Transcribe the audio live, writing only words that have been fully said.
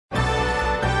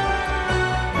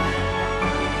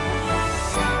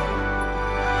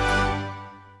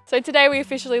So today we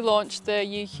officially launched the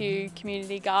UQ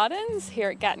Community Gardens here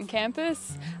at Gatton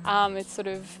campus. It's sort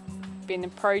of been a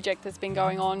project that's been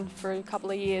going on for a couple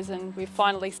of years, and we've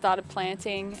finally started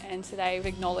planting, and today we've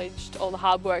acknowledged all the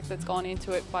hard work that's gone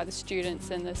into it by the students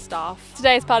and the staff.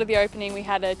 Today, as part of the opening, we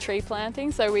had a tree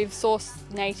planting, so we've sourced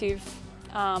native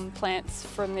plants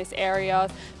from this area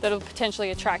that will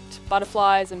potentially attract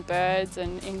butterflies and birds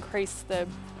and increase the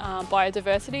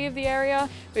biodiversity of the area.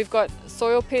 We've got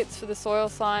soil pits for the soil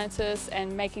scientists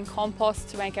and making compost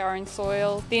to make our own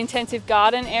soil. The intensive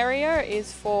garden area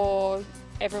is for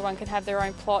everyone can have their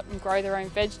own plot and grow their own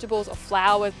vegetables or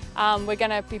flowers. We're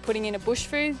going to be putting in a bush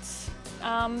foods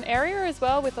area as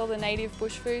well with all the native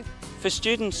bush foods. For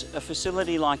students, a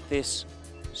facility like this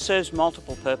serves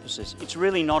multiple purposes. It's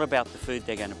really not about the food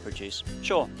they're going to produce.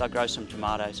 Sure, they'll grow some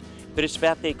tomatoes, but it's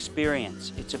about the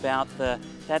experience. It's about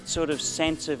that sort of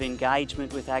sense of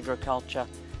engagement with agriculture,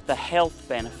 the health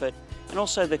benefit, and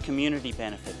also the community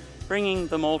benefit. Bringing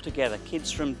them all together,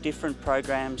 kids from different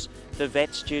programs. The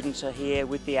vet students are here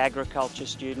with the agriculture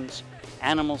students,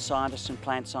 animal scientists and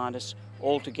plant scientists,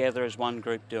 all together as one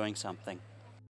group doing something.